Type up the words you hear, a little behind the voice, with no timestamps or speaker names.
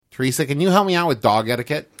Teresa, can you help me out with dog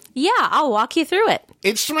etiquette? Yeah, I'll walk you through it.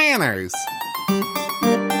 It's Schmanners.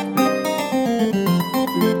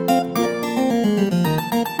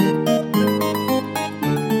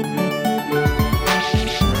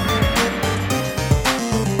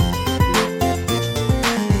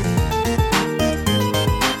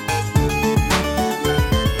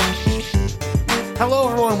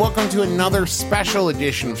 Hello, everyone. Welcome to another special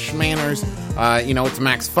edition of Schmanners. It's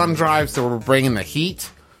MaxFunDrive, so we're bringing the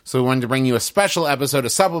heat. So we wanted to bring you a special episode, a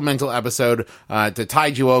supplemental episode to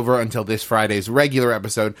tide you over until this Friday's regular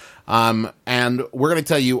episode. And we're going to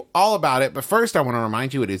tell you all about it. But first, I want to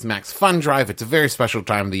remind you, it is MaxFunDrive. It's a very special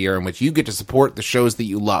time of the year in which you get to support the shows that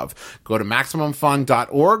you love. Go to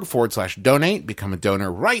MaximumFun.org/donate. Become a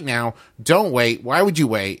donor right now. Don't wait. Why would you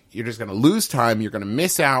wait? You're just going to lose time. You're going to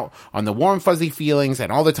miss out on the warm, fuzzy feelings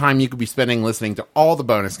and all the time you could be spending listening to all the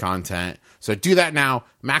bonus content. So do that now.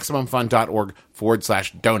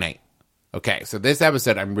 MaximumFun.org/donate. Okay, so this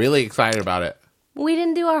episode, I'm really excited about it. We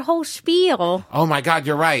didn't do our whole spiel. Oh my God,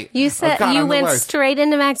 you're right. You said you went straight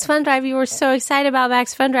into MaxFunDrive. You were so excited about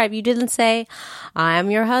MaxFunDrive. You didn't say, "I'm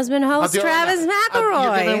your husband, host Travis McElroy."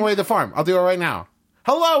 You're giving away the farm. I'll do it right now.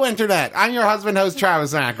 Hello, Internet. I'm your husband, host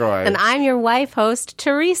Travis McElroy. And I'm your wife, host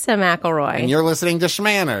Teresa McElroy. And you're listening to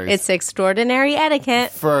Schmanners. It's extraordinary etiquette.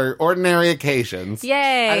 For ordinary occasions.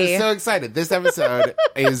 Yay. I'm so excited. This episode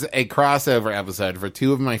is a crossover episode for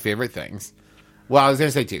two of my favorite things. Well, I was going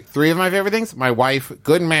to say two. Three of my favorite things. My wife,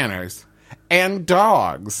 good manners, and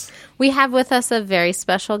dogs. We have with us a very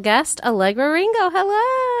special guest, Allegra Ringo. Hello.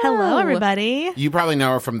 Hello, everybody. You probably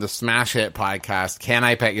know her from the smash hit podcast, Can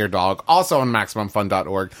I Pet Your Dog? Also on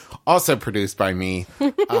MaximumFun.org. Also produced by me.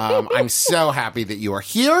 I'm so happy that you are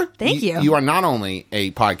here. Thank you. You are not only a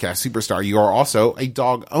podcast superstar, you are also a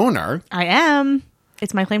dog owner. I am.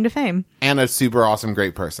 It's my claim to fame. And a super awesome,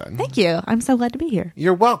 great person. Thank you. I'm so glad to be here.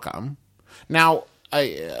 You're welcome. Now,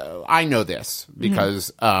 I know this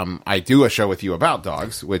because I do a show with you about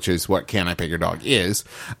dogs, which is what Can I Pet Your Dog is.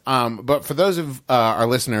 But for those of our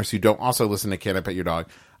listeners who don't also listen to Can I Pet Your Dog,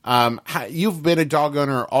 you've been a dog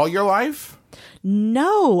owner all your life?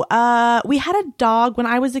 No. We had a dog when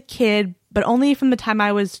I was a kid, but only from the time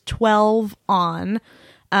I was 12 on.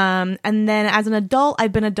 And then as an adult,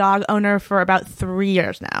 I've been a dog owner for about 3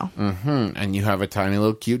 years now. Mm-hmm. And you have a tiny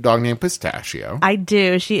little cute dog named Pistachio. I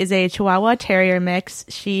do. She is a Chihuahua Terrier mix.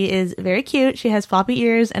 She is very cute. She has floppy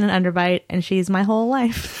ears and an underbite, and she's my whole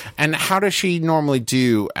life. And how does she normally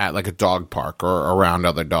do at like a dog park or around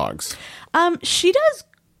other dogs?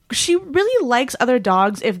 She really likes other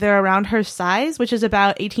dogs if they're around her size, which is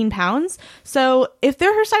about 18 pounds. So if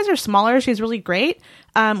they're her size or smaller, she's really great.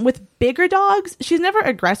 With bigger dogs, she's never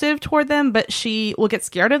aggressive toward them, but she will get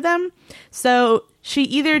scared of them. So she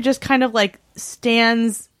either just kind of like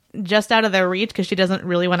stands just out of their reach because she doesn't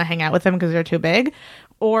really want to hang out with them because they're too big,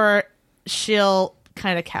 or she'll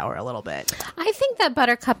kind of cower a little bit. I think that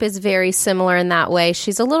Buttercup is very similar in that way.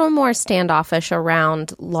 She's a little more standoffish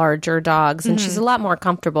around larger dogs, and she's a lot more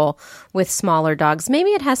comfortable with smaller dogs. Maybe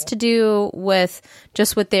it has to do with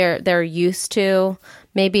just what they're used to.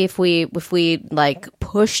 Maybe if we like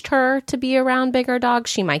pushed her to be around bigger dogs,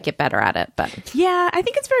 she might get better at it. But yeah, I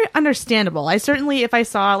think it's very understandable. I certainly, if I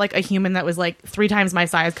saw like a human that was like 3 times my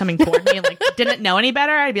size coming toward me and like didn't know any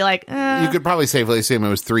better, I'd be like, You could probably safely assume it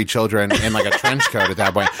was 3 children in like a trench coat at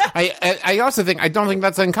that point. I also think, I don't think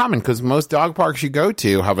that's uncommon because most dog parks you go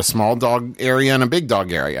to have a small dog area and a big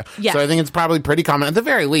dog area. Yes. So I think it's probably pretty common. At the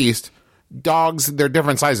very least, dogs, they're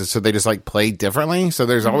different sizes, so they just like play differently. So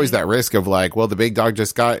there's always that risk of like, well, the big dog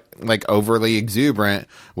just got like overly exuberant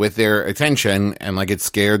with their attention and like it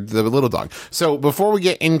scared the little dog. So before we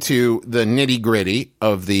get into the nitty gritty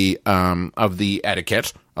of the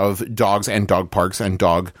etiquette of dogs and dog parks and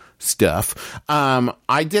dog stuff,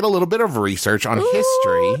 I did a little bit of research on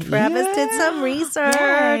history. Travis did some research.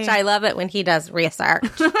 Yay. I love it when he does research.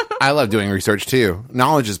 I love doing research too.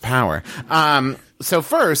 Knowledge is power. So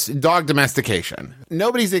first, dog domestication.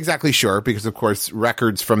 Nobody's exactly sure because, of course,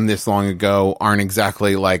 records from this long ago aren't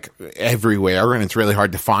exactly like everywhere, and it's really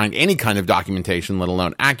hard to find any kind of documentation, let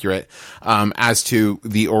alone accurate, as to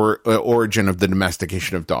the origin of the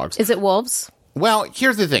domestication of dogs. Is it wolves? Well,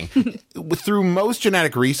 here's the thing. Through most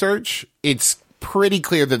genetic research, it's pretty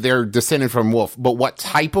clear that they're descended from wolf, but what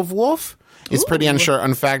type of wolf? Is pretty unsure.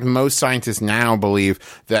 In fact, most scientists now believe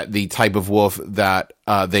that the type of wolf that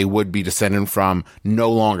they would be descended from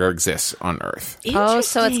no longer exists on Earth. Oh,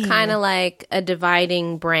 so it's kind of like a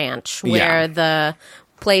dividing branch where the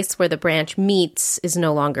place where the branch meets is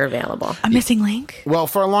no longer available. A missing link? Well,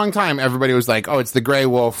 for a long time, everybody was like, oh, it's the gray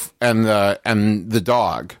wolf and the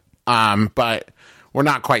dog. But we're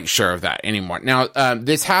not quite sure of that anymore. Now,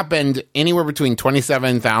 this happened anywhere between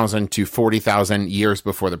 27,000 to 40,000 years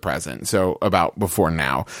before the present. So about before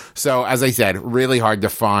now. So as I said, really hard to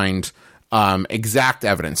find exact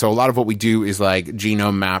evidence. So a lot of what we do is like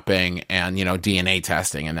genome mapping and, DNA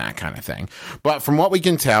testing and that kind of thing. But from what we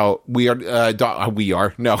can tell, it would be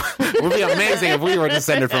amazing if we were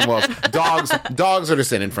descended from wolves. Dogs are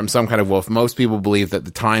descended from some kind of wolf. Most people believe that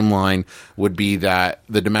the timeline would be that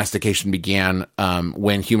the domestication began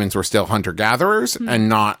when humans were still hunter-gatherers and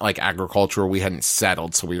not like agricultural. We hadn't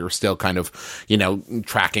settled, so we were still kind of,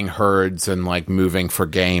 tracking herds and like moving for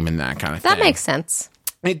game and that kind of thing. That makes sense.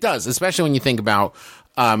 It does, especially when you think about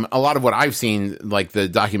a lot of what I've seen, like the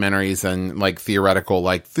documentaries and like theoretical,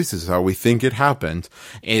 like this is how we think it happened,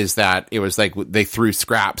 is that it was like they threw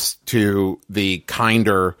scraps to the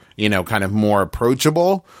kinder, kind of more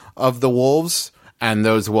approachable of the wolves. And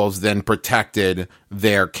those wolves then protected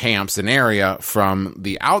their camps and area from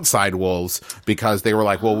the outside wolves because they were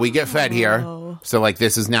like, well, we get fed here. So like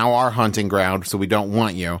this is now our hunting ground. So we don't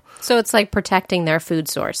want you. So it's like protecting their food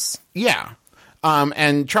source. Yeah.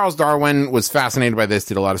 And Charles Darwin was fascinated by this,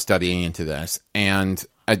 did a lot of studying into this. And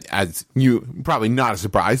as you probably not a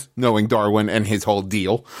surprise, knowing Darwin and his whole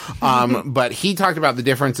deal. But he talked about the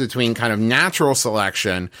difference between kind of natural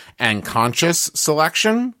selection and conscious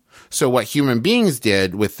selection. So what human beings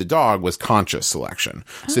did with the dog was conscious selection.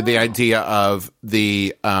 So the idea of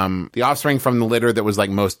the offspring from the litter that was like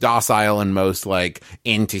most docile and most like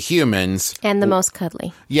into humans. And the most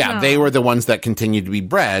cuddly. Yeah, they were the ones that continued to be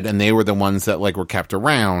bred, and they were the ones that like were kept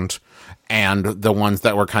around. And the ones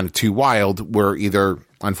that were kind of too wild were either,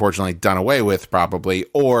 unfortunately, done away with probably,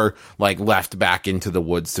 or like left back into the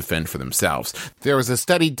woods to fend for themselves. There was a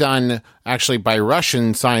study done actually by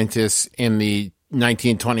Russian scientists in the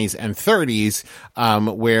 1920s and 30s,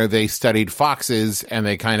 where they studied foxes and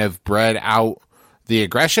they kind of bred out the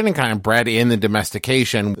aggression and kind of bred in the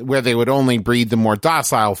domestication, where they would only breed the more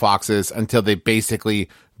docile foxes until they basically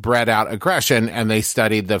bred out aggression, and they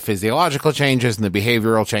studied the physiological changes and the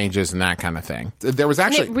behavioral changes and that kind of thing. There was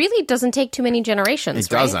actually... And it really doesn't take too many generations, It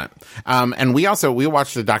doesn't. And we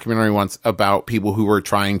watched a documentary once about people who were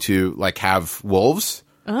trying to like have wolves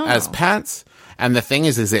as pets. And the thing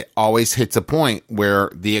is it always hits a point where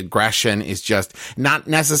the aggression is just not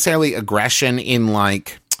necessarily aggression in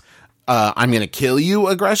like, I'm going to kill you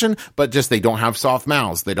aggression, but just they don't have soft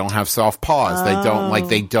mouths. They don't have soft paws.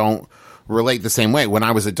 They don't relate the same way. When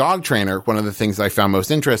I was a dog trainer, one of the things I found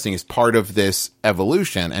most interesting is part of this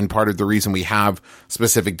evolution and part of the reason we have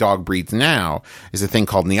specific dog breeds now is a thing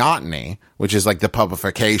called neoteny, which is like the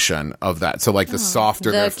puppification of that. So like the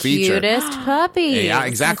softer their feature. The cutest puppy. Yeah,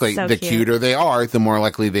 exactly. So the cute. cuter they are, the more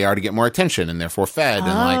likely they are to get more attention and therefore fed and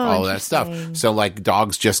like all of that stuff. So like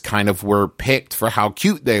dogs just kind of were picked for how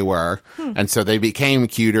cute they were. And so they became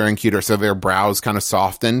cuter and cuter. So their brows kind of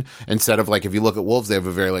softened instead of like, if you look at wolves, they have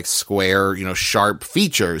a very like square, sharp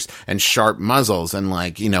features and sharp muzzles and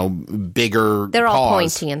like, bigger They're all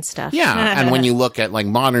paws. pointy and stuff. Yeah. And when you look at like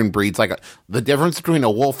modern breeds, like the difference between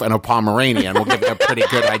a wolf and a Pomeranian will give you a pretty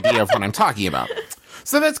good idea of what I'm talking about.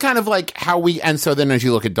 So that's kind of like how and so then as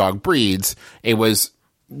you look at dog breeds, it was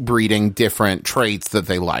breeding different traits that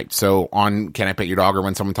they liked. So on Can I Pet Your Dog, or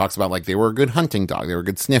when someone talks about like they were a good hunting dog, they were a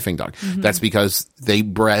good sniffing dog, that's because they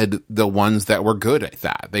bred the ones that were good at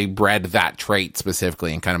that. They bred that trait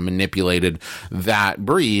specifically and kind of manipulated that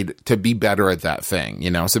breed to be better at that thing,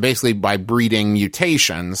 So basically by breeding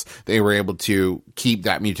mutations, they were able to keep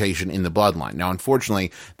that mutation in the bloodline. Now,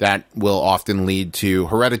 unfortunately, that will often lead to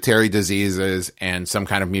hereditary diseases and some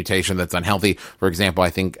kind of mutation that's unhealthy. For example,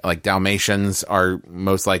 I think like Dalmatians are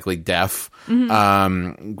most likely deaf.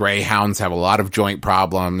 Greyhounds have a lot of joint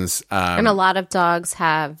problems. And a lot of dogs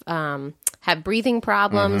have breathing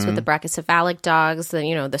problems with the brachycephalic dogs,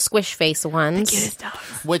 the squish face ones.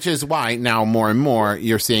 Which is why now more and more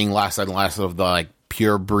you're seeing less and less of the like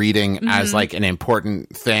pure breeding as like an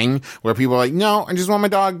important thing where people are like, no, I just want my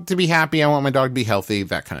dog to be happy. I want my dog to be healthy,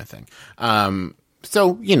 that kind of thing.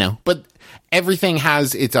 But everything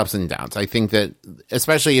has its ups and downs. I think that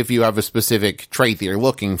especially if you have a specific trait that you're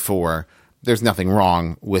looking for, there's nothing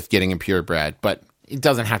wrong with getting a purebred, but it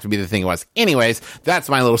doesn't have to be the thing it was. Anyways, that's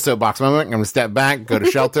my little soapbox moment. I'm going to step back, go to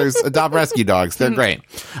shelters, adopt rescue dogs. They're great.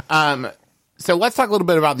 So let's talk a little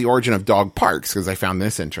bit about the origin of dog parks, because I found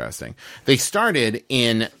this interesting. They started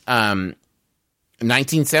in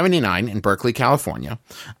 1979 in Berkeley, California.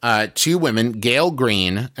 Two women, Gail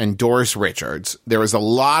Green and Doris Richards. There was a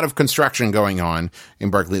lot of construction going on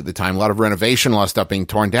in Berkeley at the time, a lot of renovation, a lot of stuff being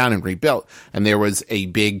torn down and rebuilt. And there was a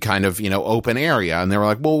big kind of, open area. And they were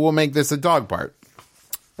like, well, we'll make this a dog park.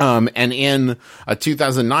 And in a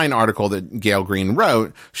 2009 article that Gail Green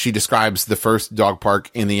wrote, she describes the first dog park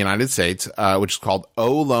in the United States, which is called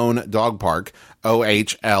Olone Dog Park,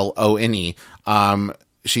 Ohlone.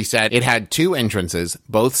 She said it had 2 entrances,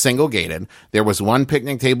 both single-gated. There was one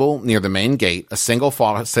picnic table near the main gate. A single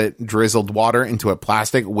faucet drizzled water into a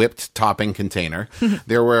plastic whipped topping container.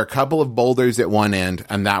 There were a couple of boulders at one end,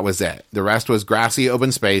 and that was it. The rest was grassy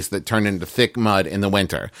open space that turned into thick mud in the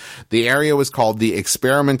winter. The area was called the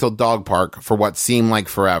Experimental Dog Park for what seemed like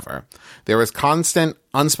forever. There was constant,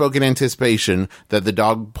 unspoken anticipation that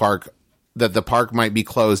the park might be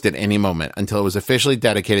closed at any moment until it was officially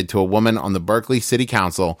dedicated to a woman on the Berkeley City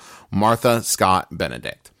Council, Martha Scott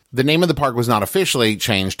Benedict. The name of the park was not officially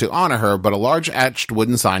changed to honor her, but a large etched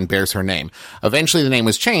wooden sign bears her name. Eventually, the name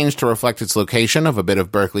was changed to reflect its location of a bit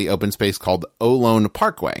of Berkeley open space called Olone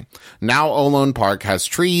Parkway. Now, Olone Park has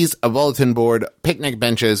trees, a bulletin board, picnic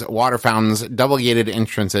benches, water fountains, double-gated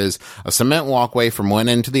entrances, a cement walkway from one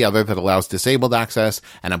end to the other that allows disabled access,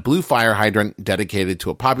 and a blue fire hydrant dedicated to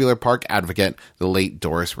a popular park advocate, the late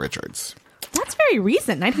Doris Richards. That's very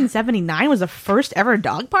recent. 1979 was the first ever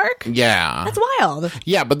dog park? Yeah. That's wild.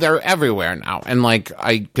 Yeah, but they're everywhere now. And,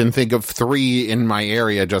 I can think of 3 in my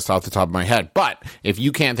area just off the top of my head. But if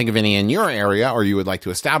you can't think of any in your area or you would like to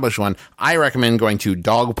establish one, I recommend going to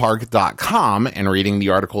dogpark.com and reading the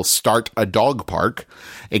article Start a Dog Park.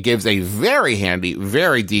 It gives a very handy,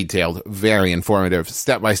 very detailed, very informative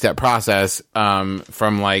step-by-step process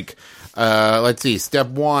from, let's see, step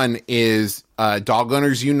 1 is Dog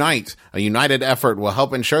Owners Unite. A united effort will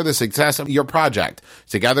help ensure the success of your project.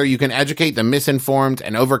 Together, you can educate the misinformed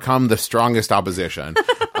and overcome the strongest opposition.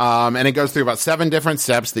 And it goes through about 7 different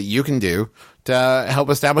steps that you can do to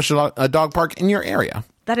help establish a dog park in your area.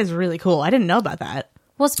 That is really cool. I didn't know about that.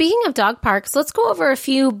 Well, speaking of dog parks, let's go over a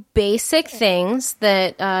few basic things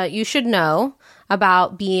that you should know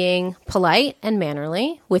about being polite and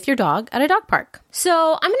mannerly with your dog at a dog park.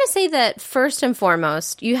 So I'm going to say that first and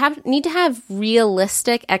foremost, you need to have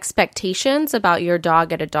realistic expectations about your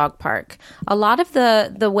dog at a dog park. A lot of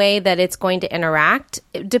the way that it's going to interact,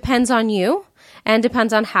 it depends on you and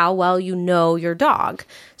depends on how well you know your dog.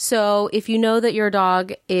 So if you know that your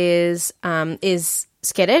dog is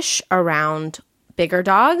skittish around bigger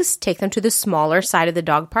dogs, take them to the smaller side of the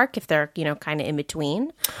dog park if they're, kind of in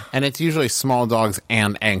between. And it's usually small dogs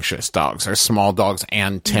and anxious dogs, or small dogs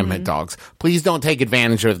and timid dogs. Please don't take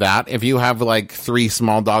advantage of that. If you have 3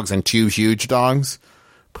 small dogs and 2 huge dogs,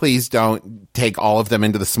 please don't take all of them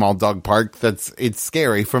into the small dog park. It's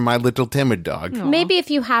scary for my little timid dog. Aww. Maybe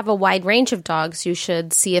if you have a wide range of dogs, you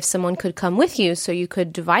should see if someone could come with you so you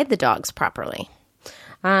could divide the dogs properly.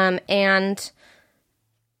 And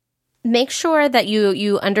make sure that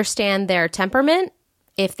you understand their temperament.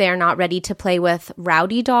 If they're not ready to play with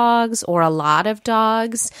rowdy dogs or a lot of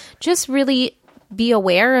dogs, just really be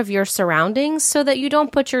aware of your surroundings so that you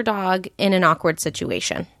don't put your dog in an awkward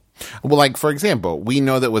situation. Well, for example, we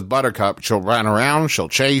know that with Buttercup, she'll run around, she'll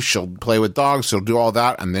chase, she'll play with dogs, she'll do all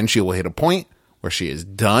that, and then she will hit a point where she is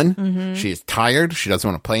done, she is tired, she doesn't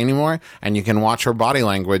want to play anymore, and you can watch her body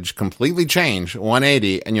language completely change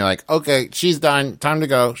 180, and you're like, okay, she's done, time to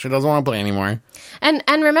go, she doesn't want to play anymore. And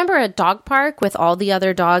remember, a dog park with all the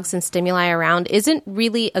other dogs and stimuli around isn't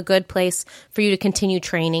really a good place for you to continue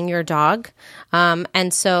training your dog,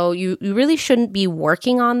 and so you really shouldn't be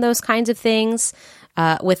working on those kinds of things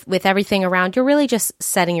with everything around. You're really just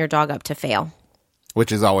setting your dog up to fail.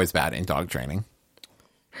 Which is always bad in dog training.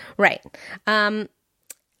 Right.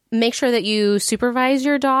 Make sure that you supervise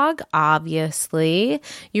your dog, obviously.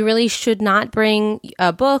 You really should not bring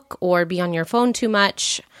a book or be on your phone too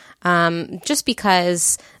much, just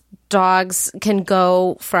because dogs can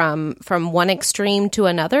go from one extreme to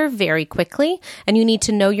another very quickly, and you need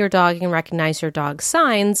to know your dog and recognize your dog's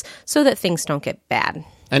signs so that things don't get bad.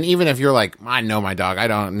 And even if you're like, I know my dog, I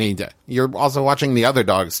don't need to, you're also watching the other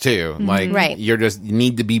dogs too. Right. You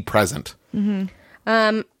need to be present.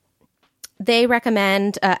 They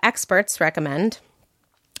recommend, experts recommend,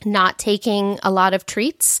 not taking a lot of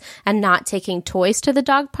treats and not taking toys to the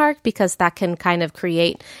dog park because that can kind of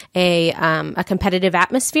create a competitive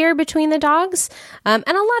atmosphere between the dogs. And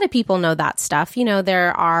a lot of people know that stuff.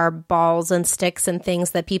 There are balls and sticks and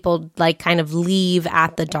things that people kind of leave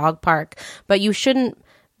at the dog park, but you shouldn't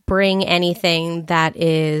bring anything that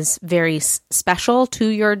is very special to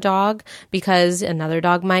your dog because another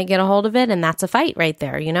dog might get a hold of it and that's a fight right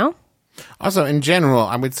there, Also, in general,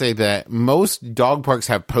 I would say that most dog parks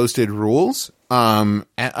have posted rules.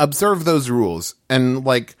 Observe those rules. And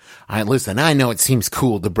listen, I know it seems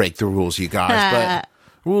cool to break the rules, you guys,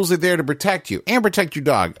 rules are there to protect you and protect your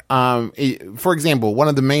dog. For example, one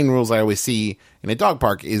of the main rules I always see in a dog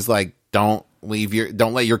park is like, don't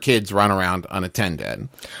let your kids run around unattended.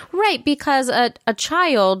 Right, because a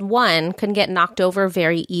child, one, can get knocked over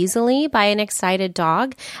very easily by an excited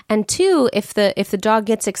dog, and two, if the dog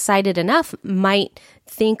gets excited enough, might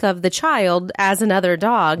think of the child as another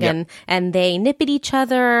dog, Yep. and they nip at each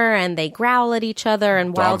other and they growl at each other,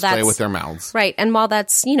 and while Dogs that's play with their mouths. right, and while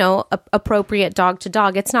that's appropriate dog to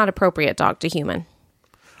dog, it's not appropriate dog to human.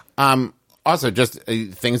 Also, just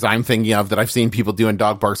things I'm thinking of that I've seen people do in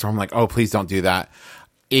dog parks where I'm like, oh, please don't do that.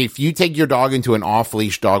 If you take your dog into an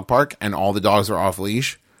off-leash dog park and all the dogs are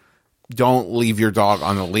off-leash, don't leave your dog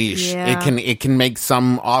on the leash. Yeah. It can make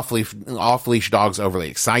some off-leash dogs overly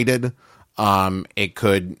excited. It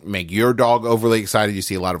could make your dog overly excited. You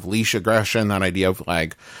see a lot of leash aggression, that idea of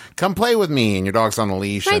like, come play with me, and your dog's on a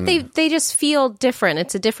leash. Right, And they just feel different.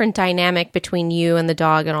 It's a different dynamic between you and the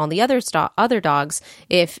dog and all the other dogs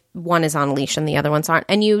if one is on a leash and the other ones aren't.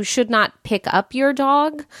 And you should not pick up your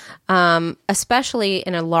dog, especially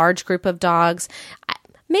in a large group of dogs.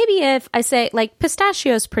 Maybe if I say, like,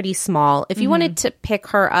 Pistachio's pretty small. If you wanted to pick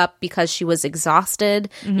her up because she was exhausted,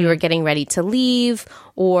 you were getting ready to leave,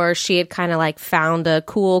 or she had kind of, like, found a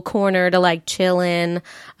cool corner to, like, chill in,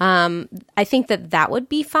 I think that would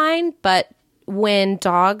be fine. But when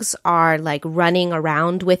dogs are, like, running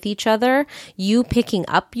around with each other, you picking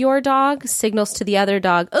up your dog signals to the other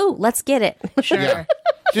dog, oh, let's get it. Sure. Yeah.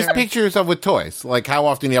 Just picture yourself with toys. Like, how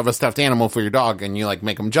often do you have a stuffed animal for your dog and you, like,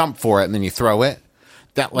 make them jump for it and then you throw it?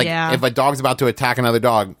 That, like, if a dog's about to attack another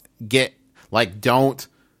dog, don't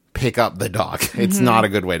pick up the dog. It's not a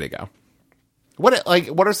good way to go. What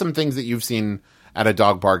are some things that you've seen at a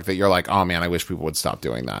dog park that you're like, oh man, I wish people would stop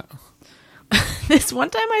doing that? This one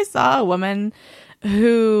time I saw a woman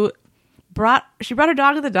who brought her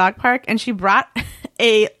dog to the dog park, and she brought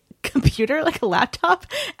a computer, like a laptop,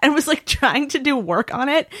 and was like trying to do work on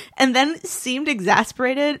it, and then seemed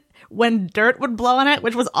exasperated when dirt would blow on it,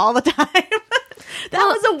 which was all the time. That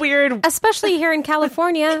was a weird... Especially here in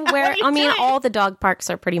California, where, I mean, all the dog parks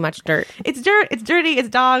are pretty much dirt. It's dirt, it's dirty, it's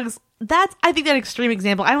dogs. That's, I think, an extreme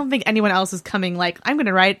example. I don't think anyone else is coming like, I'm going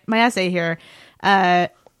to write my essay here. And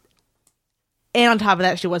on top of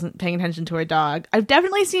that, she wasn't paying attention to her dog. I've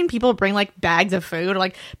definitely seen people bring, like, bags of food or,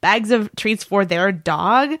 like, bags of treats for their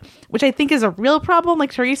dog, which I think is a real problem,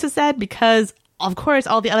 like Teresa said, because, of course,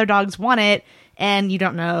 all the other dogs want it, and you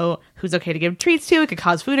don't know who's okay to give treats to. It could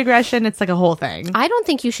cause food aggression. It's like a whole thing. I don't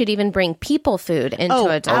think you should even bring people food into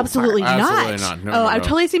a dog absolutely park. not. Absolutely not. No, I've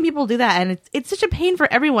totally seen people do that, and it's such a pain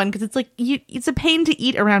for everyone because it's like it's a pain to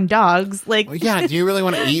eat around dogs. Like, Well, yeah, do you really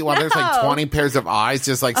want to eat while there's like 20 pairs of eyes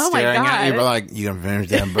just like Oh my staring at you? God. But like, you gonna finish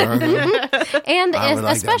that burger? And I would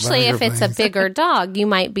like that especially if burger, it's a please. bigger dog, you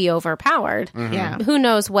might be overpowered. yeah. Who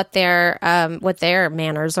knows what their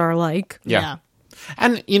manners are like? Yeah.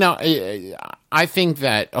 And, you know, I think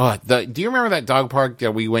that, do you remember that dog park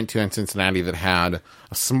that we went to in Cincinnati that had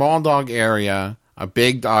a small dog area, a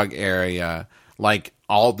big dog area, like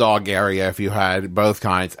all dog area if you had both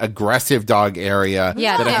kinds, aggressive dog area,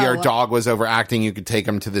 Yeah, that if no. your dog was overacting, you could take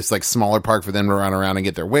them to this like smaller park for them to run around and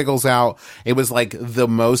get their wiggles out. It was like the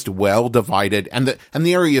most well divided, and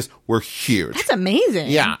the areas were huge. That's amazing.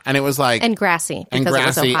 Yeah, and it was like And grassy. and because it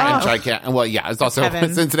was grassy Ohio. and gigantic. Well, yeah, it's also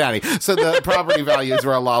Heaven. Cincinnati, so the property values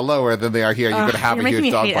were a lot lower than they are here. You could have You're a making huge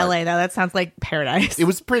me dog hate park. LA, though. That sounds like paradise. It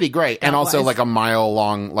was pretty great, and also was. like a mile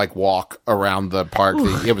long like walk around the park.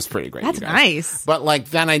 It was pretty great. That's you guys. nice. But like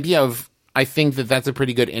that idea of, I think that's a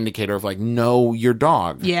pretty good indicator of like, know your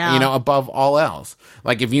dog. Yeah. You know, above all else.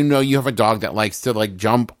 Like if you know you have a dog that likes to like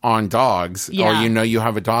jump on dogs, or Yeah. you know you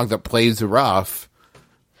have a dog that plays rough,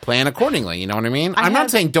 plan accordingly. You know what I mean? I'm not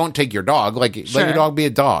saying don't take your dog. Like let Sure. your dog be a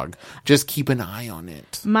dog. Just keep an eye on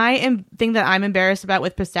it. My thing that I'm embarrassed about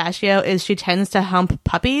with Pistachio is she tends to hump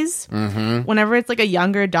puppies whenever it's like a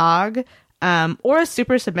younger dog. Or a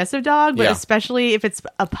super submissive dog, but Yeah. especially if it's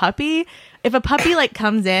a puppy. If a puppy like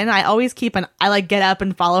comes in, I always I like get up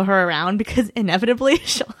and follow her around because inevitably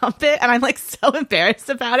she'll hump it, and I'm like so embarrassed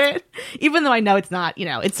about it. Even though I know it's not,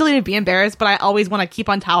 it's silly to be embarrassed, but I always want to keep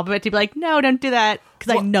on top of it to be like, no, don't do that,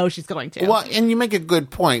 because I know she's going to. Well, and you make a good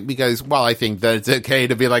point because while I think that it's okay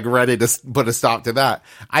to be like ready to put a stop to that,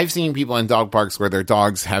 I've seen people in dog parks where their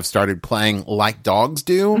dogs have started playing like dogs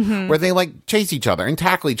do, where they like chase each other and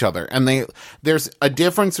tackle each other. And there's a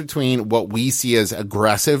difference between what we see as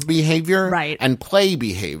aggressive behavior Right. and play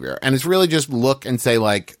behavior. And it's really just look and say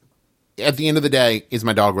like, at the end of the day, is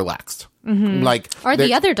my dog relaxed? Like, Or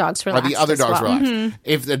the other dogs relaxed. Are the other as dogs well. relaxed?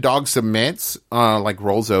 If the dog submits, like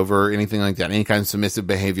rolls over, anything like that, any kind of submissive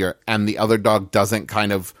behavior, and the other dog doesn't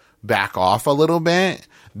kind of back off a little bit,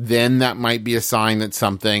 then that might be a sign that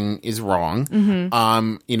something is wrong.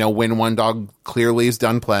 When one dog clearly is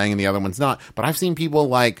done playing and the other one's not. But I've seen people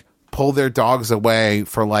like pull their dogs away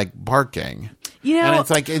for like barking. And it's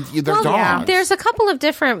like, they're dogs. Yeah. There's a couple of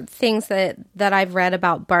different things that I've read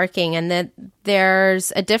about barking, and that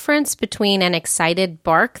there's a difference between an excited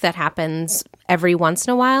bark that happens every once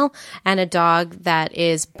in a while and a dog that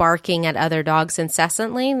is barking at other dogs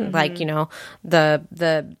incessantly, like,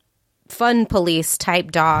 the fun police type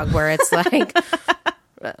dog where it's like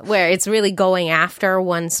where it's really going after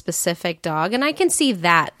one specific dog, and I can see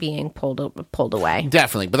that being pulled away.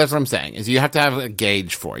 Definitely, but that's what I'm saying, is you have to have a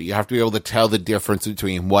gauge for it. You have to be able to tell the difference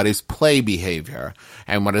between what is play behavior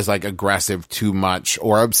and what is like aggressive, too much,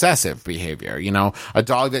 or obsessive behavior. A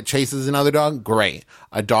dog that chases another dog, great.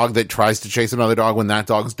 A dog that tries to chase another dog when that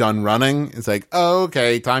dog's done running, it's like, oh,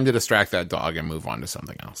 okay, time to distract that dog and move on to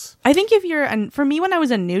something else. I think for me, when I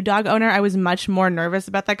was a new dog owner, I was much more nervous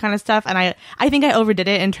about that kind of stuff, and I think I overdid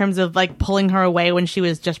it in terms of like pulling her away when she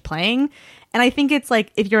was just playing. And I think it's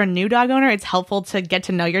like, if you're a new dog owner, it's helpful to get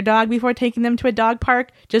to know your dog before taking them to a dog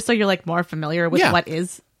park, just so you're like more familiar with what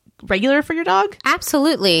is regular for your dog.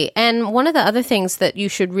 Absolutely. And one of the other things that you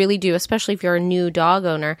should really do, especially if you're a new dog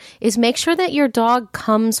owner, is make sure that your dog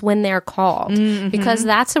comes when they're called, because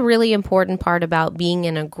that's a really important part about being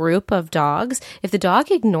in a group of dogs. If the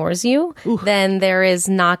dog ignores you, then there is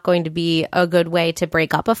not going to be a good way to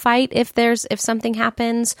break up a fight if something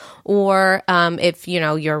happens, or if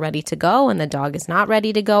you're ready to go and the dog is not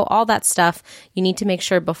ready to go. All that stuff, you need to make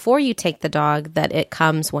sure before you take the dog that it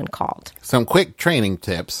comes when called. Some quick training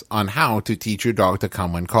tips on how to teach your dog to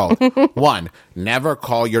come when called. 1, never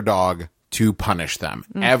call your dog to punish them.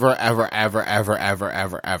 Ever, ever, ever, ever, ever,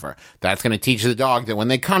 ever, ever. That's going to teach the dog that when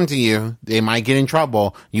they come to you, they might get in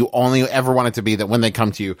trouble. You only ever want it to be that when they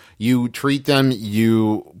come to you, you treat them,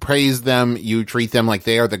 you praise them, you treat them like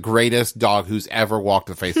they are the greatest dog who's ever walked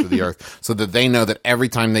the face of the earth, so that they know that every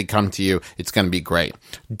time they come to you, it's going to be great.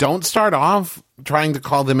 Don't start off trying to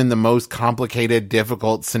call them in the most complicated,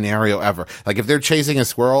 difficult scenario ever. Like if they're chasing a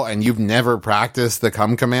squirrel and you've never practiced the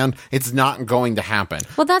come command, it's not going to happen.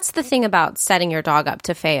 Well, that's the thing about setting your dog up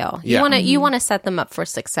to fail. You want to set them up for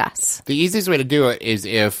success. The easiest way to do it is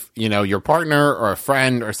if, your partner or a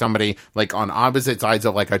friend or somebody like on opposite sides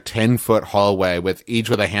of like a 10-foot hallway with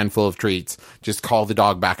a handful of treats, just call the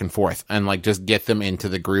dog back and forth and like just get them into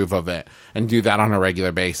the groove of it and do that on a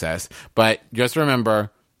regular basis. But just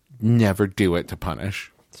remember, never do it to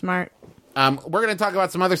punish. Smart. We're going to talk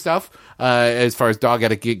about some other stuff as far as dog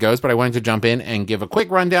etiquette goes, but I wanted to jump in and give a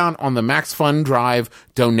quick rundown on the MaxFunDrive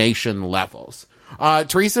donation levels.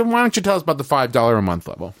 Teresa, why don't you tell us about the $5 a month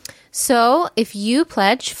level? So if you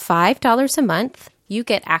pledge $5 a month, you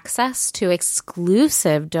get access to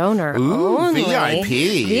exclusive donor only.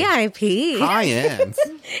 VIP. High-end.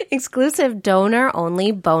 Exclusive donor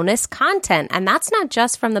only bonus content. And that's not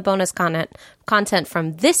just from the bonus content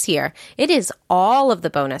from this year. It is all of the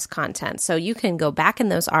bonus content. So you can go back in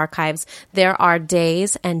those archives. There are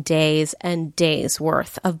days and days and days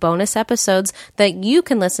worth of bonus episodes that you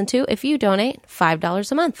can listen to if you donate $5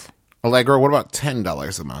 a month. Allegra, what about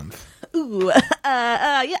 $10 a month? Ooh, yeah,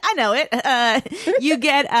 I know it. You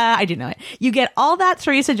get, I do know it. You get all that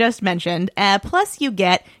Teresa just mentioned, plus you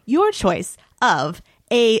get your choice of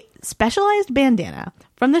a specialized bandana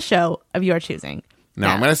from the show of your choosing.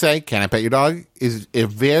 Now, I'm going to say, Can I Pet Your Dog is a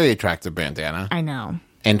very attractive bandana. I know.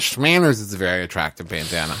 And Schmanners is a very attractive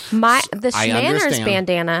bandana. The Schmanners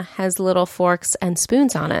bandana has little forks and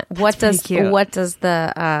spoons on it. What does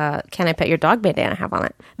the Can I Pet Your Dog bandana have on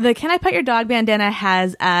it? The Can I Pet Your Dog bandana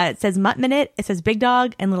has it says Mutt Minute, it says Big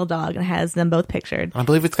Dog and Little Dog, and it has them both pictured. I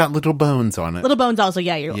believe it's got little bones on it. Little bones also,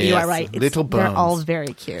 yeah, you are right. Little bones. They're all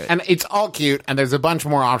very cute. And it's all cute, and there's a bunch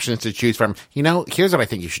more options to choose from. Here's what I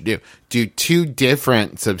think you should do. Do 2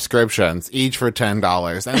 different subscriptions, each for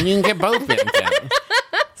 $10, and you can get both bandanas.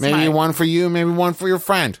 Maybe one for you, maybe one for your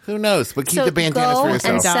friend. Who knows? But keep the bandanas for yourself.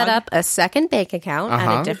 Go and set up a second bank account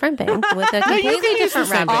at a different bank with a completely different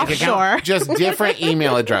revenue. Offshore. Just different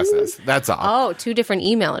email addresses. That's all. Oh, 2 different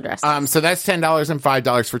email addresses. So that's $10 and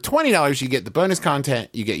 $5. For $20, you get the bonus content,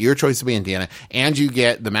 you get your choice of bandana, and you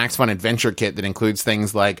get the Max Fun Adventure Kit that includes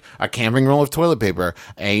things like a camping roll of toilet paper,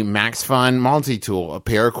 a Max Fun multi-tool, a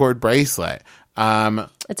paracord bracelet.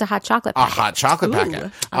 It's a hot chocolate packet. A hot chocolate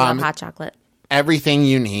packet. I love hot chocolate. everything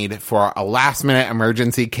you need for a last-minute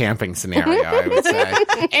emergency camping scenario, I would say.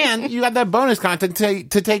 And you have that bonus content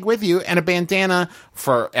to take with you and a bandana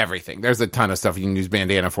for everything. There's a ton of stuff you can use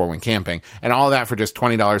bandana for when camping, and all that for just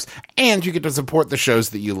 $20. And you get to support the shows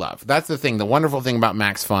that you love. That's the thing. The wonderful thing about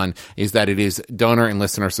Max Fun is that it is donor and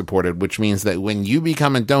listener supported, which means that when you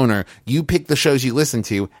become a donor, you pick the shows you listen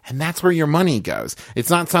to, and that's where your money goes. It's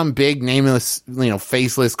not some big, nameless,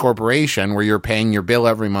 faceless corporation where you're paying your bill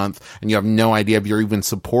every month and you have no idea if you're even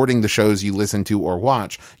supporting the shows you listen to or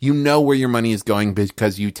watch. You know where your money is going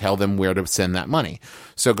because you tell them where to send that money.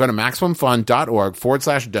 So go to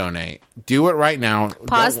MaximumFun.org/donate. Do it right now.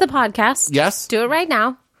 Pause the podcast. Yes. Do it right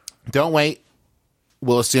now. Don't wait.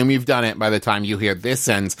 We'll assume you've done it by the time you hear this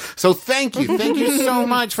ends. So thank you. Thank you so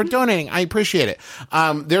much for donating. I appreciate it.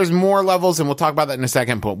 There's more levels, and we'll talk about that in a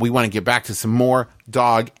second, but we want to get back to some more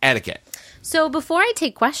dog etiquette. So before I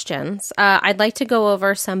take questions, I'd like to go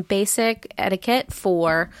over some basic etiquette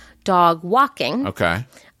for dog walking. Okay.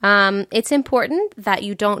 It's important that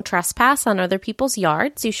you don't trespass on other people's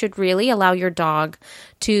yards. You should really allow your dog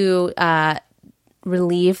to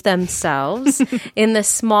relieve themselves in the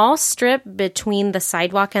small strip between the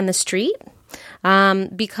sidewalk and the street,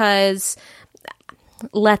 because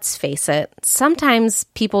let's face it, sometimes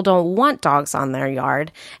people don't want dogs on their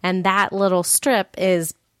yard, and that little strip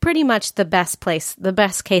is pretty much the best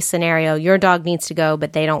case scenario. Your dog needs to go,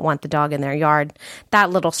 but they don't want the dog in their yard. That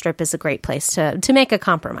little strip is a great place to make a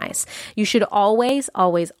compromise. You should always,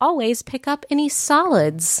 always, always pick up any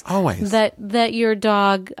solids Always. that your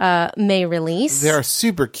dog may release. There are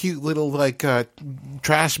super cute little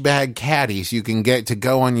trash bag caddies you can get to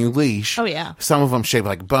go on your leash. Oh, yeah. Some of them shaped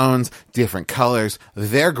like bones, different colors.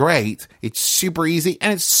 They're great. It's super easy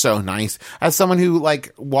and it's so nice. As someone who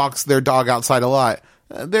walks their dog outside a lot,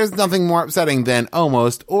 there's nothing more upsetting than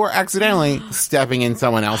almost or accidentally stepping in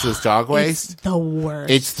someone else's dog waste. It's the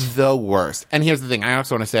worst. It's the worst. And here's the thing. I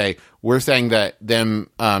also want to say, we're saying that them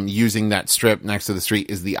using that strip next to the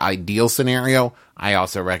street is the ideal scenario. I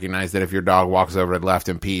also recognize that if your dog walks over to the left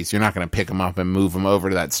and pees, you're not going to pick them up and move them over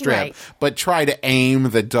to that strip. Right. But try to aim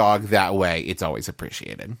the dog that way. It's always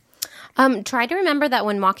appreciated. Try to remember that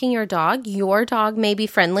when walking your dog may be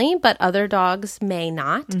friendly, but other dogs may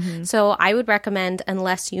not. Mm-hmm. So I would recommend,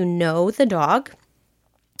 unless you know the dog,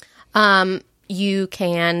 you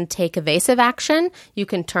can take evasive action. You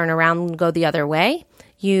can turn around and go the other way.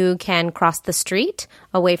 You can cross the street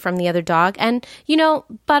away from the other dog. And,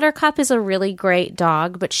 Buttercup is a really great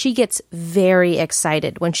dog, but she gets very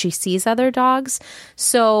excited when she sees other dogs.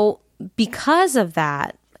 So because of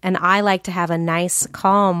that, and I like to have a nice,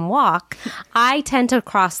 calm walk, I tend to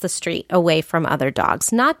cross the street away from other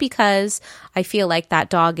dogs. Not because I feel like that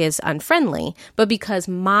dog is unfriendly, but because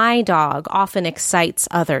my dog often excites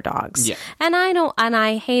other dogs. Yeah. And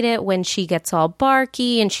I hate it when she gets all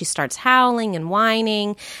barky and she starts howling and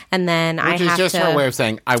whining, and then Which is just her way of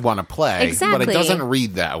saying, I want to play. Exactly. But it doesn't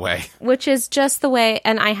read that way. Which is just the way,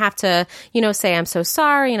 and I have to, say I'm so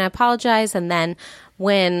sorry and I apologize, and then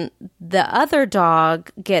when the other dog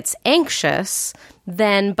gets anxious,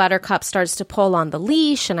 then Buttercup starts to pull on the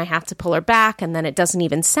leash and I have to pull her back, and then it doesn't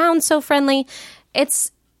even sound so friendly.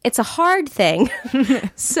 It's a hard thing.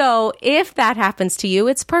 So if that happens to you,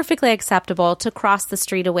 it's perfectly acceptable to cross the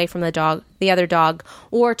street away from the other dog,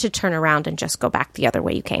 or to turn around and just go back the other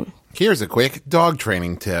way you came. Here's a quick dog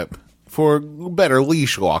training tip for better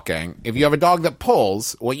leash walking. If you have a dog that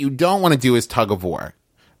pulls, what you don't want to do is tug of war.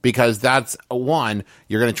 Because that's, one,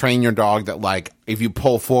 you're going to train your dog that, if you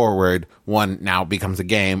pull forward, one, now becomes a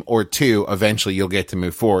game, or two, eventually you'll get to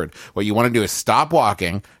move forward. What you want to do is stop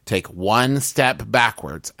walking, take one step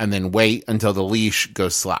backwards, and then wait until the leash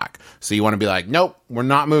goes slack. So you want to be like, nope, we're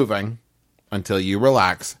not moving until you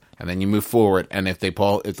relax. And then you move forward, and if the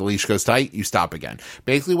leash goes tight, you stop again.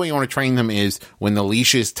 Basically, what you want to train them is when the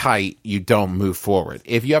leash is tight, you don't move forward.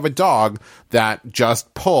 If you have a dog that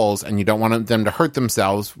just pulls and you don't want them to hurt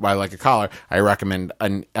themselves by a collar, I recommend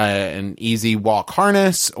an easy walk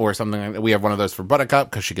harness or something like that. We have one of those for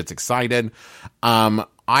Buttercup because she gets excited.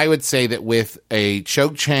 I would say that with a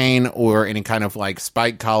choke chain or any kind of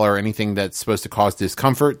spike collar or anything that's supposed to cause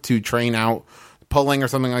discomfort to train out pulling or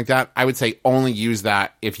something like that, I would say only use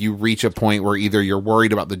that if you reach a point where either you're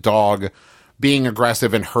worried about the dog being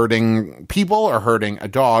aggressive and hurting people or hurting a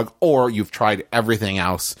dog, or you've tried everything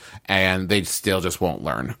else and they still just won't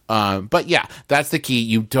learn. But yeah, that's the key.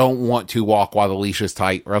 You don't want to walk while the leash is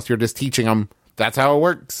tight, or else you're just teaching them. That's how it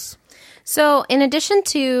works. So, in addition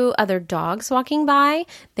to other dogs walking by,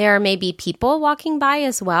 there may be people walking by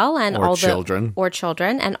as well, and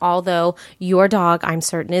children. And although your dog, I'm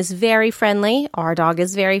certain, is very friendly, our dog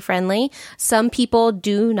is very friendly. Some people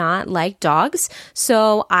do not like dogs,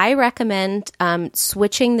 so I recommend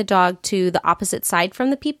switching the dog to the opposite side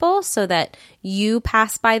from the people, so that you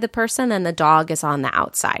pass by the person and the dog is on the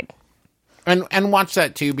outside. And watch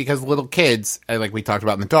that too, because little kids, like we talked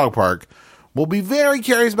about in the dog park, will be very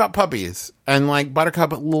curious about puppies. And, like,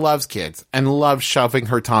 Buttercup loves kids and loves shoving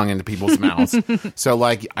her tongue into people's mouths. So,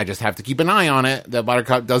 like, I just have to keep an eye on it that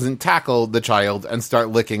Buttercup doesn't tackle the child and start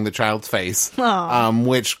licking the child's face,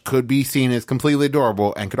 which could be seen as completely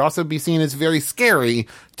adorable and could also be seen as very scary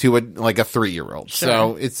to, a 3-year-old. Sure.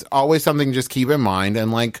 So it's always something to just keep in mind.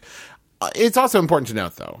 And, like, it's also important to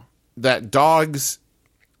note, though, that dogs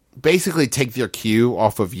basically take their cue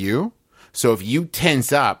off of you. So if you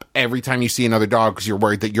tense up every time you see another dog because you're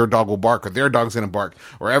worried that your dog will bark or their dog's going to bark,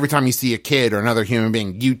 or every time you see a kid or another human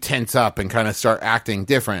being, you tense up and kind of start acting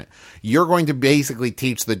different, you're going to basically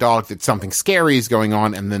teach the dog that something scary is going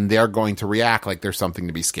on, and then they're going to react like there's something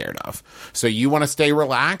to be scared of. So you want to stay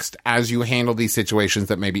relaxed as you handle these situations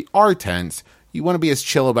that maybe are tense. You want to be as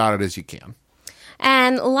chill about it as you can.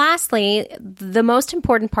 And lastly, the most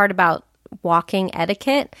important part about walking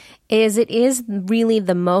etiquette is it is really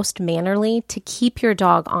the most mannerly to keep your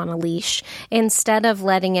dog on a leash instead of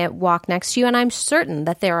letting it walk next to you. And I'm certain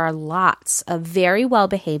that there are lots of very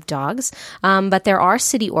well-behaved dogs, but there are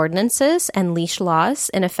city ordinances and leash laws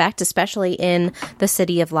in effect, especially in the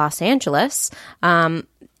city of Los Angeles. And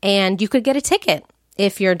you could get a ticket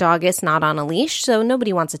if your dog is not on a leash, so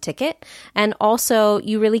nobody wants a ticket. And also,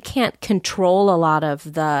 you really can't control a lot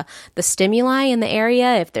of the stimuli in the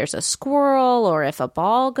area. If there's a squirrel, or if a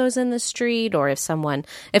ball goes in the street, or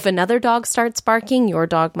if another dog starts barking, your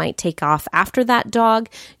dog might take off after that dog.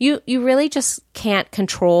 You really just can't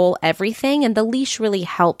control everything, and the leash really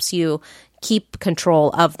helps you keep control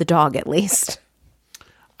of the dog, at least.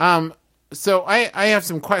 So I have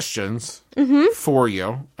some questions for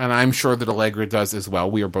you, and I'm sure that Allegra does as well.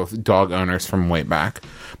 We are both dog owners from way back.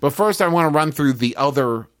 But first, I want to run through the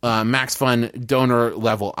other MaxFun donor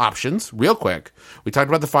level options real quick. We talked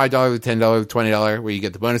about the $5, the $10, the $20, where you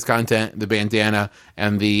get the bonus content, the bandana,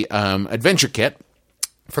 and the adventure kit.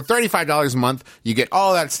 For $35 a month, you get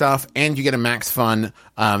all that stuff, and you get a MaxFun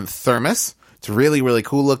thermos. It's really, really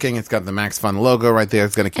cool looking. It's got the MaxFun logo right there.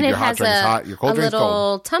 It's going to keep your hot drinks hot, your cold drinks cold. A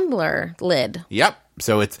little tumbler lid. Yep.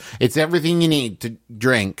 So it's everything you need to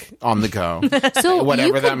drink on the go. So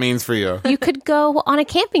whatever that means for you. You could go on a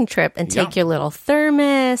camping trip and take your little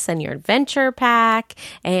thermos and your adventure pack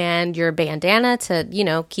and your bandana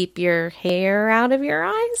to, keep your hair out of your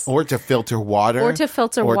eyes. Or to filter water. Or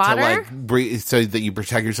to breathe, so that you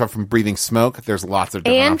protect yourself from breathing smoke. There's lots of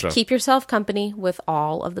different options. And keep yourself company with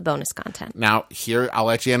all of the bonus content. Now, here, I'll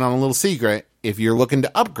let you in on a little secret. If you're looking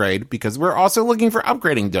to upgrade, because we're also looking for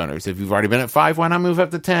upgrading donors. If you've already been at 5, why not move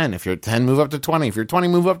up to 10? If you're at 10, move up to 20. If you're 20,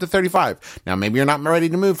 move up to 35. Now, maybe you're not ready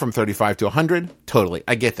to move from 35 to 100. Totally.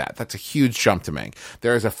 I get that. That's a huge jump to make.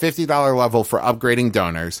 There is a $50 level for upgrading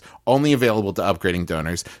donors, only available to upgrading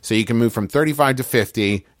donors. So you can move from 35 to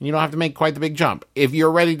 50, and you don't have to make quite the big jump. If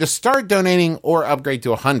you're ready to start donating or upgrade to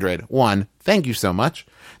 100, 1, thank you so much.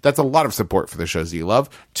 That's a lot of support for the shows that you love.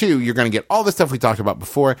 2, you're going to get all the stuff we talked about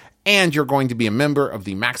before, and you're going to be a member of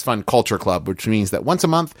the MaxFun Culture Club, which means that once a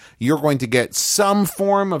month, you're going to get some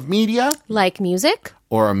form of media. Like music.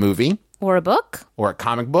 Or a movie. Or a book. Or a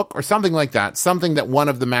comic book, or something like that. Something that one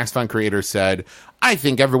of the MaxFun creators said, I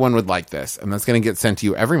think everyone would like this. And that's going to get sent to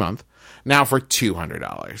you every month. Now for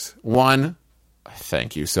 $200. 1,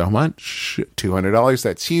 thank you so much. $200.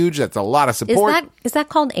 That's huge. That's a lot of support. Is that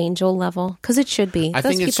called angel level? Because it should be. I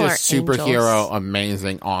think it's just superhero,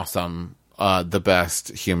 amazing, awesome, the best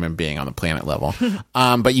human being on the planet level.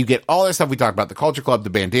 But you get all this stuff we talked about, the Culture Club, the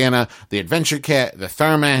bandana, the adventure kit, the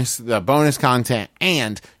thermos, the bonus content,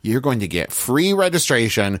 and you're going to get free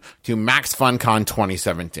registration to MaxFunCon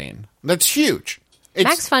 2017. That's huge.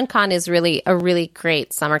 MaxFunCon is really a really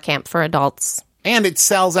great summer camp for adults. And it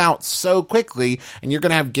sells out so quickly, and you're going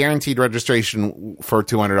to have guaranteed registration for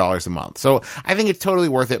 $200 a month. So I think it's totally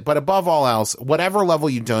worth it. But above all else, whatever level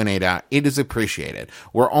you donate at, it is appreciated.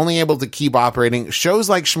 We're only able to keep operating. Shows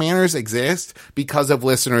like Schmanners exist because of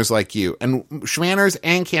listeners like you. And Schmanners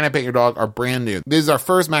and Can I Pet Your Dog are brand new. This is our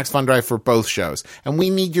first MaxFunDrive for both shows, and we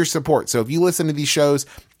need your support. So if you listen to these shows,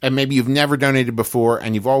 and maybe you've never donated before,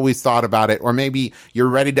 and you've always thought about it, or maybe you're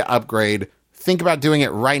ready to upgrade, think about doing it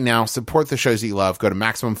right now. Support the shows that you love. Go to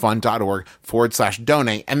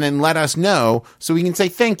MaximumFun.org/donate and then let us know so we can say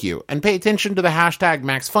thank you. And pay attention to the hashtag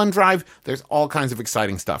MaxFunDrive. There's all kinds of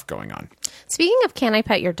exciting stuff going on. Speaking of Can I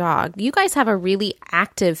Pet Your Dog, you guys have a really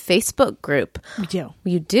active Facebook group. We do.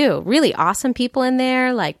 You do. Really awesome people in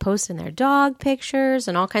there, like posting their dog pictures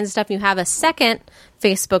and all kinds of stuff. You have a second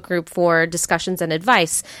Facebook group for discussions and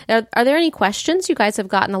advice. Are there any questions you guys have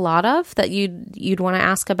gotten a lot of that you'd want to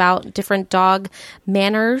ask about different dog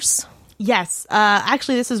manners? Yes.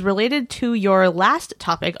 Actually, this is related to your last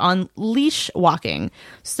topic on leash walking.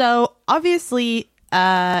 So obviously,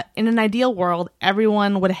 in an ideal world,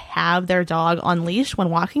 everyone would have their dog on leash when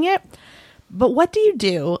walking it. But what do you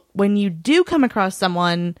do when you do come across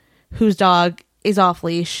someone whose dog is off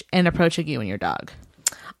leash and approaching you and your dog?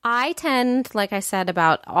 I tend, like I said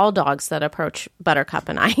about all dogs that approach Buttercup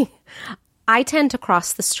and I tend to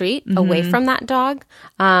cross the street away from that dog,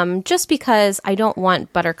 just because I don't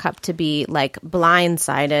want Buttercup to be like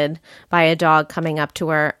blindsided by a dog coming up to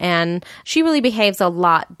her. And she really behaves a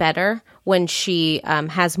lot better when she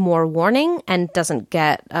has more warning and doesn't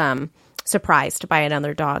get surprised by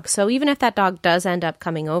another dog. So even if that dog does end up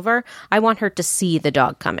coming over, I want her to see the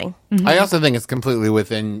dog coming. I also think it's completely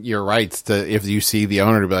within your rights to, if you see the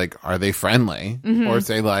owner, to be like, are they friendly? Or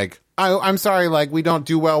say like, I'm sorry, like, we don't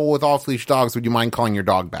do well with off-leash dogs. Would you mind calling your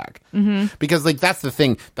dog back? Because, like, that's the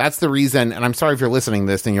thing. That's the reason, and I'm sorry if you're listening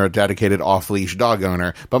to this and you're a dedicated off-leash dog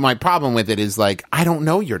owner, but my problem with it is, like, I don't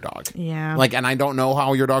know your dog. Yeah. Like, and I don't know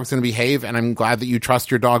how your dog's going to behave, and I'm glad that you trust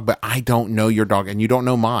your dog, but I don't know your dog, and you don't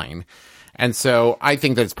know mine. And so I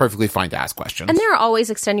think that it's perfectly fine to ask questions. And there are always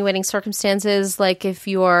extenuating circumstances, like if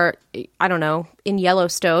you're, I don't know, in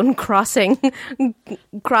Yellowstone crossing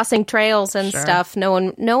trails and stuff. No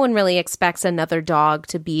one really expects another dog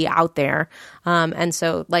to be out there. And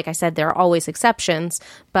so, like I said, there are always exceptions.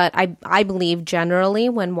 But I believe generally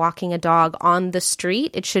when walking a dog on the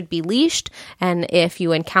street, it should be leashed. And if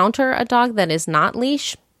you encounter a dog that is not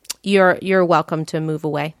leashed, you're welcome to move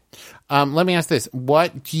away. Let me ask this.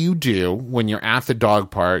 What do you do when you're at the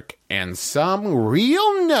dog park and some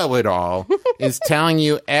real know-it-all is telling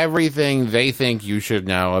you everything they think you should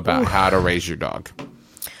know about how to raise your dog?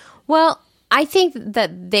 Well, I think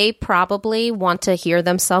that they probably want to hear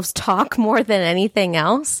themselves talk more than anything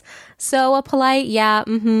else. So a polite, yeah,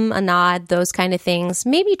 a nod, those kind of things.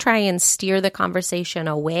 Maybe try and steer the conversation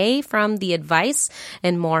away from the advice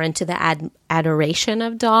and more into the adoration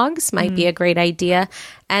of dogs might be a great idea.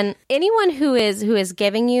 And anyone who is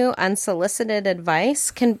giving you unsolicited advice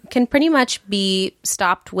can pretty much be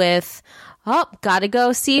stopped with, oh, gotta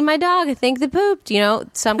go see my dog. I think they pooped,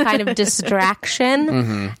 some kind of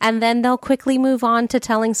distraction. And then they'll quickly move on to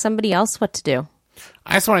telling somebody else what to do.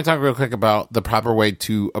 I just want to talk real quick about the proper way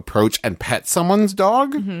to approach and pet someone's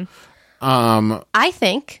dog. I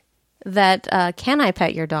think that Can I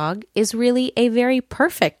Pet Your Dog is really a very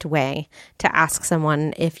perfect way to ask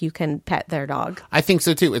someone if you can pet their dog. I think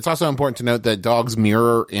so, too. It's also important to note that dogs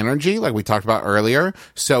mirror energy, like we talked about earlier.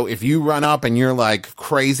 So if you run up and you're, like,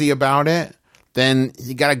 crazy about it, then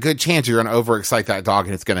you got a good chance you're going to overexcite that dog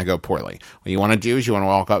and it's going to go poorly. What you want to do is you want to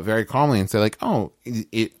walk up very calmly and say, like, oh,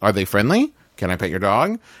 are they friendly? Can I pet your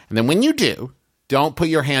dog? And then when you do, don't put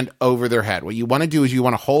your hand over their head. What you want to do is you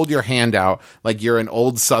want to hold your hand out like you're an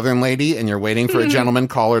old Southern lady and you're waiting for a gentleman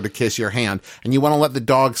caller to kiss your hand. And you want to let the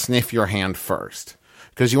dog sniff your hand first.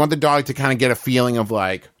 Because you want the dog to kind of get a feeling of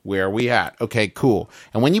like, where are we at? Okay, cool.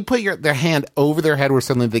 And when you put their hand over their head where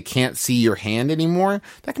suddenly they can't see your hand anymore,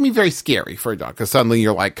 that can be very scary for a dog because suddenly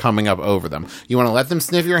you're like coming up over them. You want to let them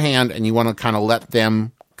sniff your hand and you want to kind of let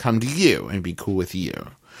them come to you and be cool with you.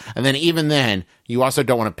 And then even then, you also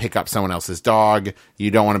don't want to pick up someone else's dog. You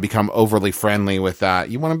don't want to become overly friendly with that.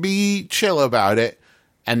 You want to be chill about it.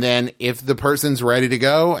 And then if the person's ready to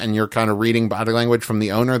go and you're kind of reading body language from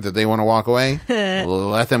the owner that they want to walk away,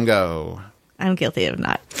 let them go. I'm guilty of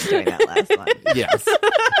not doing that last one. Yes.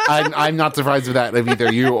 I'm not surprised with that of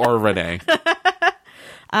either you or Renee.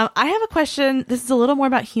 I have a question. This is a little more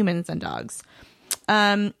about humans than dogs.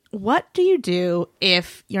 What do you do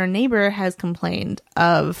if your neighbor has complained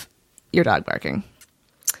of your dog barking?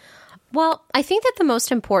 Well, I think that the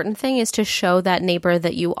most important thing is to show that neighbor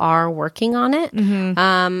that you are working on it.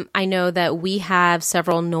 I know that we have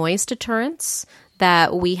several noise deterrents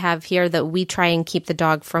that we have here that we try and keep the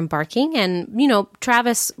dog from barking. And,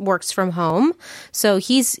 Travis works from home, so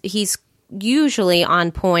he's usually on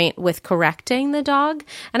point with correcting the dog.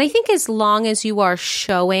 And I think as long as you are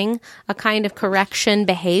showing a kind of correction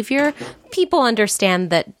behavior, people understand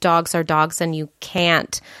that dogs are dogs and you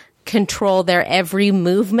can't control their every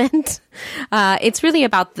movement. It's really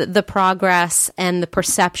about the progress and the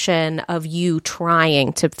perception of you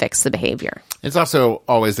trying to fix the behavior. It's also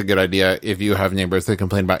always a good idea if you have neighbors that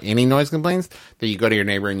complain about any noise complaints that you go to your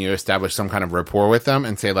neighbor and you establish some kind of rapport with them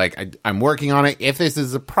and say, like, I'm working on it. If this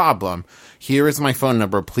is a problem, here is my phone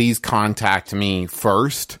number. Please contact me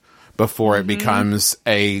first before it becomes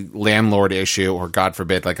a landlord issue or, God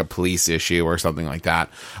forbid, like a police issue or something like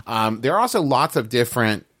that. There are also lots of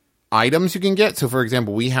different items you can get. So, for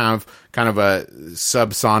example, we have kind of a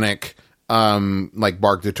subsonic like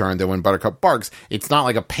bark deterrent that when Buttercup barks, it's not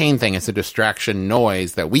like a pain thing. It's a distraction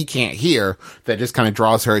noise that we can't hear that just kind of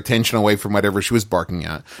draws her attention away from whatever she was barking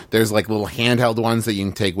at. There's like little handheld ones that you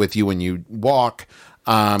can take with you when you walk.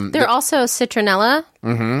 There are also citronella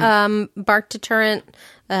bark deterrent.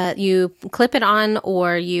 You clip it on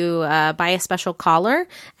or you buy a special collar,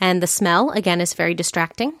 and the smell, again, is very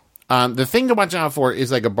distracting. The thing to watch out for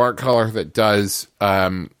is like a bark collar that does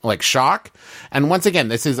like shock. And once again,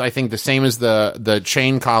 this is, I think, the same as the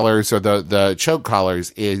chain collars or the choke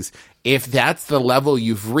collars is if that's the level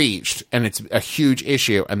you've reached and it's a huge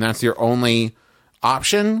issue and that's your only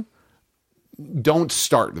option, don't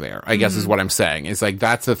start there, I guess is what I'm saying. It's like,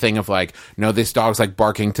 that's the thing of like, no, this dog's like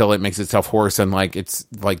barking till it makes itself hoarse and like it's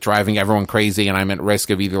like driving everyone crazy and I'm at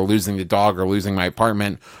risk of either losing the dog or losing my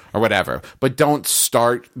apartment or whatever. But don't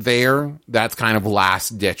start there. That's kind of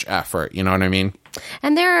last ditch effort. You know what I mean?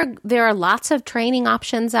 And there are lots of training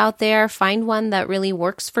options out there. Find one that really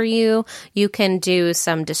works for you. You can do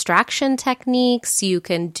some distraction techniques. You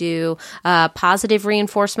can do positive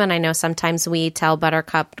reinforcement. I know sometimes we tell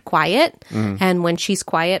Buttercup quiet, and when she's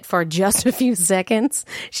quiet for just a few seconds,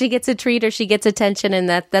 she gets a treat or she gets attention, and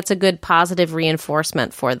that's a good positive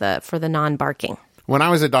reinforcement for the non-barking. When I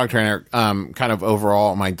was a dog trainer, kind of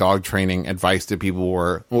overall, my dog training advice to people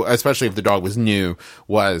were, well, especially if the dog was new,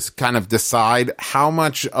 was kind of decide how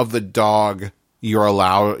much of the dog you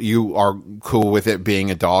are cool with it being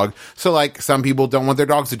a dog. So like some people don't want their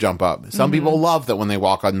dogs to jump up. Some people love that when they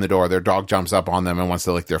walk on the door, their dog jumps up on them and wants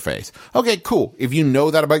to lick their face. Okay, cool. If you know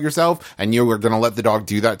that about yourself and you are going to let the dog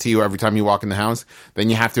do that to you every time you walk in the house, then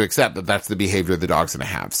you have to accept that that's the behavior the dog's going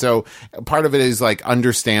to have. So part of it is like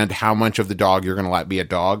understand how much of the dog you're going to let be a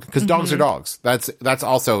dog, because dogs are dogs. That's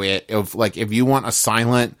also it. If you want a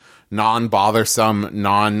silent, non-bothersome,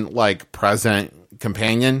 non-like present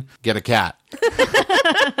companion, get a cat.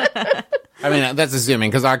 I mean, that's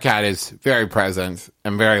assuming, because our cat is very present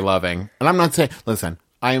and very loving. And I'm not saying, listen,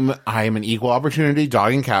 I am an equal opportunity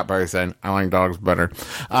dog and cat person. I like dogs better.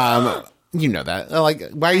 You know that. Like,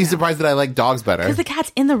 why are you surprised that I like dogs better? Because the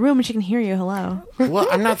cat's in the room and she can hear you. Hello. Well,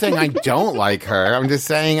 I'm not saying I don't like her. I'm just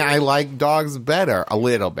saying I like dogs better. A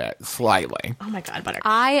little bit. Slightly. Oh my God, Buttercup.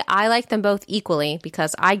 I like them both equally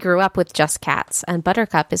because I grew up with just cats, and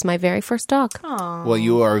Buttercup is my very first dog. Aww. Well,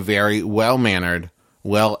 you are a very well-mannered,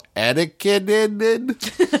 well-etiqueted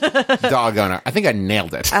dog owner. I think I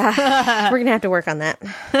nailed it. We're going to have to work on that.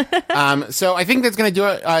 So I think that's going to do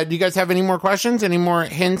it. Do you guys have any more questions? Any more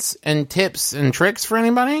hints and tips and tricks for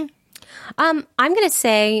anybody? I'm going to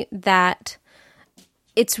say that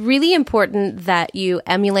it's really important that you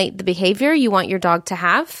emulate the behavior you want your dog to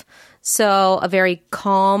have. So a very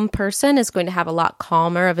calm person is going to have a lot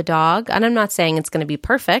calmer of a dog. And I'm not saying it's going to be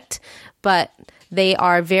perfect, but they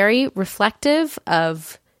are very reflective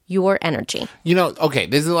of your energy. You know, okay,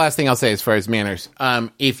 this is the last thing I'll say as far as manners.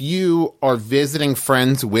 If you are visiting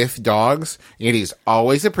friends with dogs, it is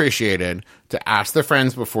always appreciated to ask the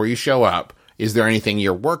friends before you show up, is there anything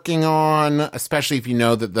you're working on? Especially if you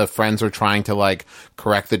know that the friends are trying to like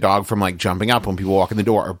correct the dog from like jumping up when people walk in the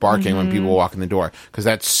door or barking when people walk in the door. Because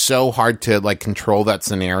that's so hard to like control that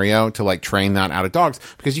scenario, to like train that out of dogs,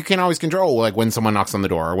 because you can't always control like when someone knocks on the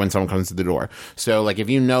door or when someone comes to the door. So like if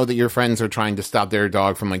you know that your friends are trying to stop their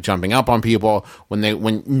dog from like jumping up on people, when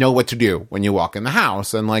know what to do when you walk in the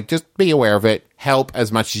house, and like just be aware of it, help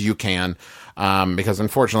as much as you can. Because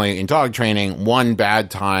unfortunately in dog training, one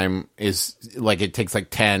bad time is like, it takes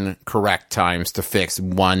like 10 correct times to fix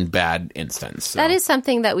one bad instance. So. That is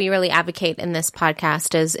something that we really advocate in this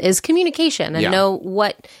podcast is communication, and know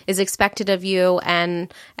what is expected of you,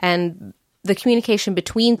 and the communication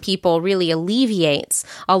between people really alleviates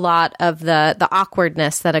a lot of the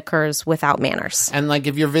awkwardness that occurs without manners. And like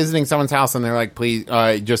if you're visiting someone's house and they're like, please,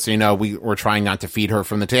 just so you know, we're trying not to feed her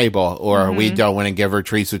from the table, or we don't want to give her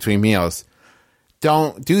treats between meals.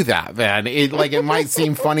 Don't do that, then. It might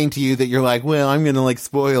seem funny to you that you're like, well, I'm going to like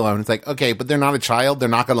spoil them. It's like, okay, but they're not a child. They're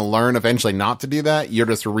not going to learn eventually not to do that. You're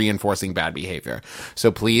just reinforcing bad behavior.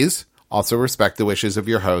 So please also respect the wishes of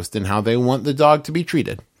your host and how they want the dog to be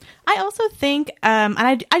treated. I also think, and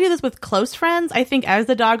I do this with close friends, I think as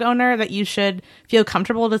the dog owner that you should feel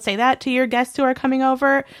comfortable to say that to your guests who are coming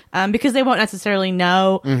over, because they won't necessarily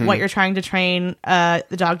know what you're trying to train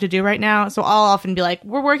the dog to do right now. So I'll often be like,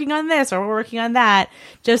 we're working on this or we're working on that,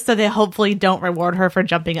 just so they hopefully don't reward her for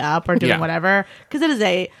jumping up or doing whatever, because it is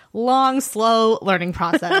a long, slow learning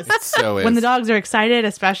process. So when the dogs are excited,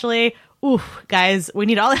 especially, guys, we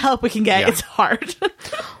need all the help we can get. It's hard.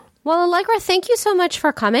 Well, Allegra, thank you so much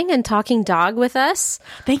for coming and talking dog with us.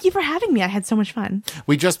 Thank you for having me. I had so much fun.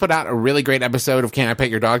 We just put out a really great episode of Can I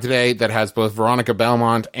Pet Your Dog today that has both Veronica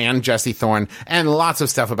Belmont and Jessie Thorne and lots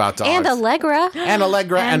of stuff about dogs. And Allegra.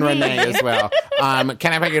 And Renee as well.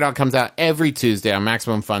 Can I Pet Your Dog comes out every Tuesday on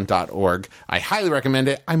MaximumFun.org. I highly recommend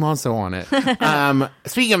it. I'm also on it.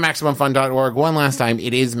 Speaking of MaximumFun.org, one last time,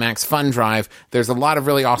 it is MaxFunDrive. There's a lot of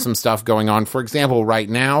really awesome stuff going on. For example, right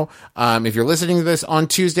now, if you're listening to this on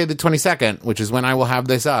Tuesday the 22nd, which is when I will have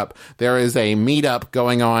this up, there is a meetup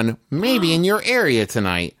going on maybe in your area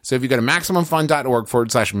tonight. So if you go to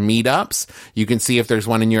MaximumFun.org/meetups, you can see if there's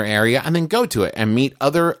one in your area and then go to it and meet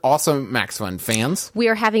other awesome Max Fun fans. We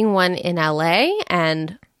are having one in LA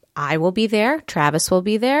and I will be there. Travis will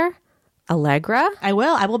be there. Allegra. I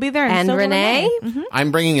will be there. And so Renee.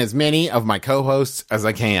 I'm bringing as many of my co-hosts as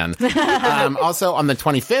I can. Also, on the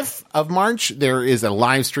 25th of March, there is a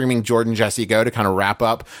live streaming Jordan Jesse Go to kind of wrap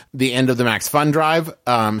up the end of the Max Fun Drive.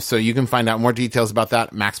 So you can find out more details about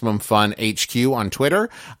that, Maximum Fun HQ on Twitter,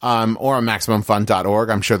 or on MaximumFun.org.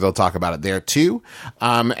 I'm sure they'll talk about it there too.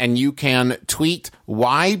 And you can tweet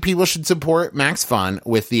why people should support Max Fun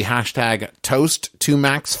with the hashtag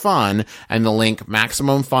 #ToastToMaxFun and the link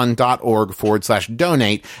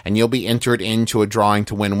MaximumFun.org/donate, and you'll be entered into a drawing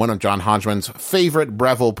to win one of John Hodgman's favorite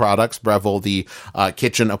Breville products, Breville, the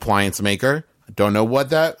kitchen appliance maker. Don't know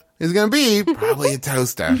what that is going to be. Probably a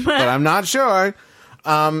toaster, but I'm not sure.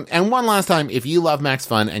 And one last time, if you love Max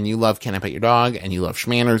Fun and you love Can I Pet Your Dog and you love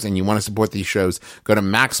Schmanners and you want to support these shows, go to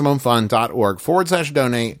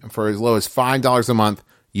MaximumFun.org/donate. For as low as $5 a month,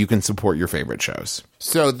 you can support your favorite shows.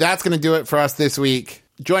 So that's going to do it for us this week.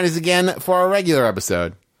 Join us again for our regular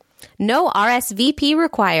episode. No RSVP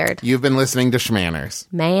required. You've been listening to Schmanners.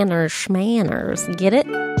 Manners, schmanners. Get it?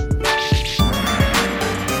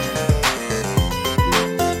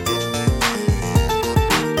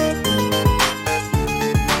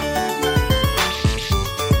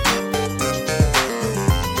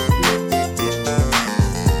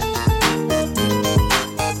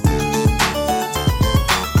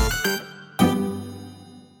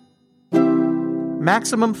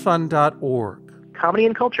 MaximumFun.org. Comedy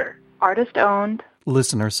and culture. Artist owned.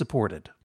 Listener supported.